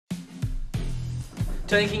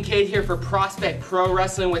Tony Kincaid here for Prospect Pro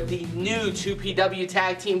Wrestling with the new 2PW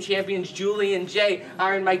Tag Team Champions Julian J,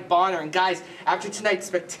 Iron Mike Bonner. And guys, after tonight's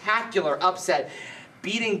spectacular upset,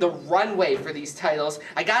 beating the runway for these titles,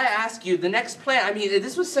 I gotta ask you, the next plan, I mean,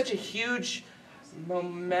 this was such a huge,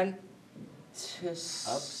 momentous...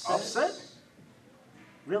 Upset?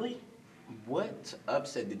 Really? What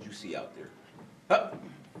upset did you see out there? Huh?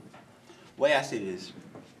 Way I see it is,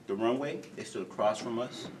 the runway, they stood across from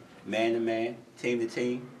us, man to man, team to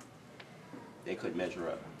team, they couldn't measure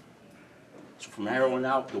up. So from here on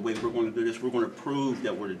out, the way we're going to do this, we're going to prove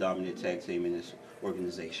that we're the dominant tag team in this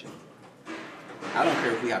organization. I don't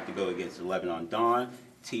care if we have to go against 11 on Don,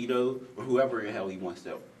 Tito, or whoever the hell he wants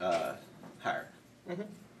to hire. Mm-hmm.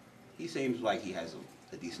 He seems like he has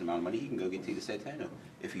a decent amount of money. He can go get Tito Santana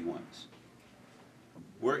if he wants.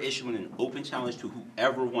 We're issuing an open challenge to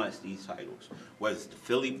whoever wants these titles, whether it's the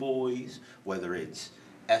Philly Boys, whether it's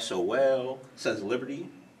SOL, Sons of Liberty.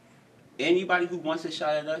 Anybody who wants a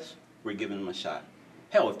shot at us, we're giving them a shot.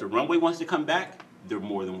 Hell, if the runway wants to come back, they're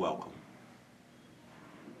more than welcome.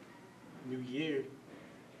 New year.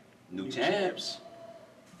 New champs.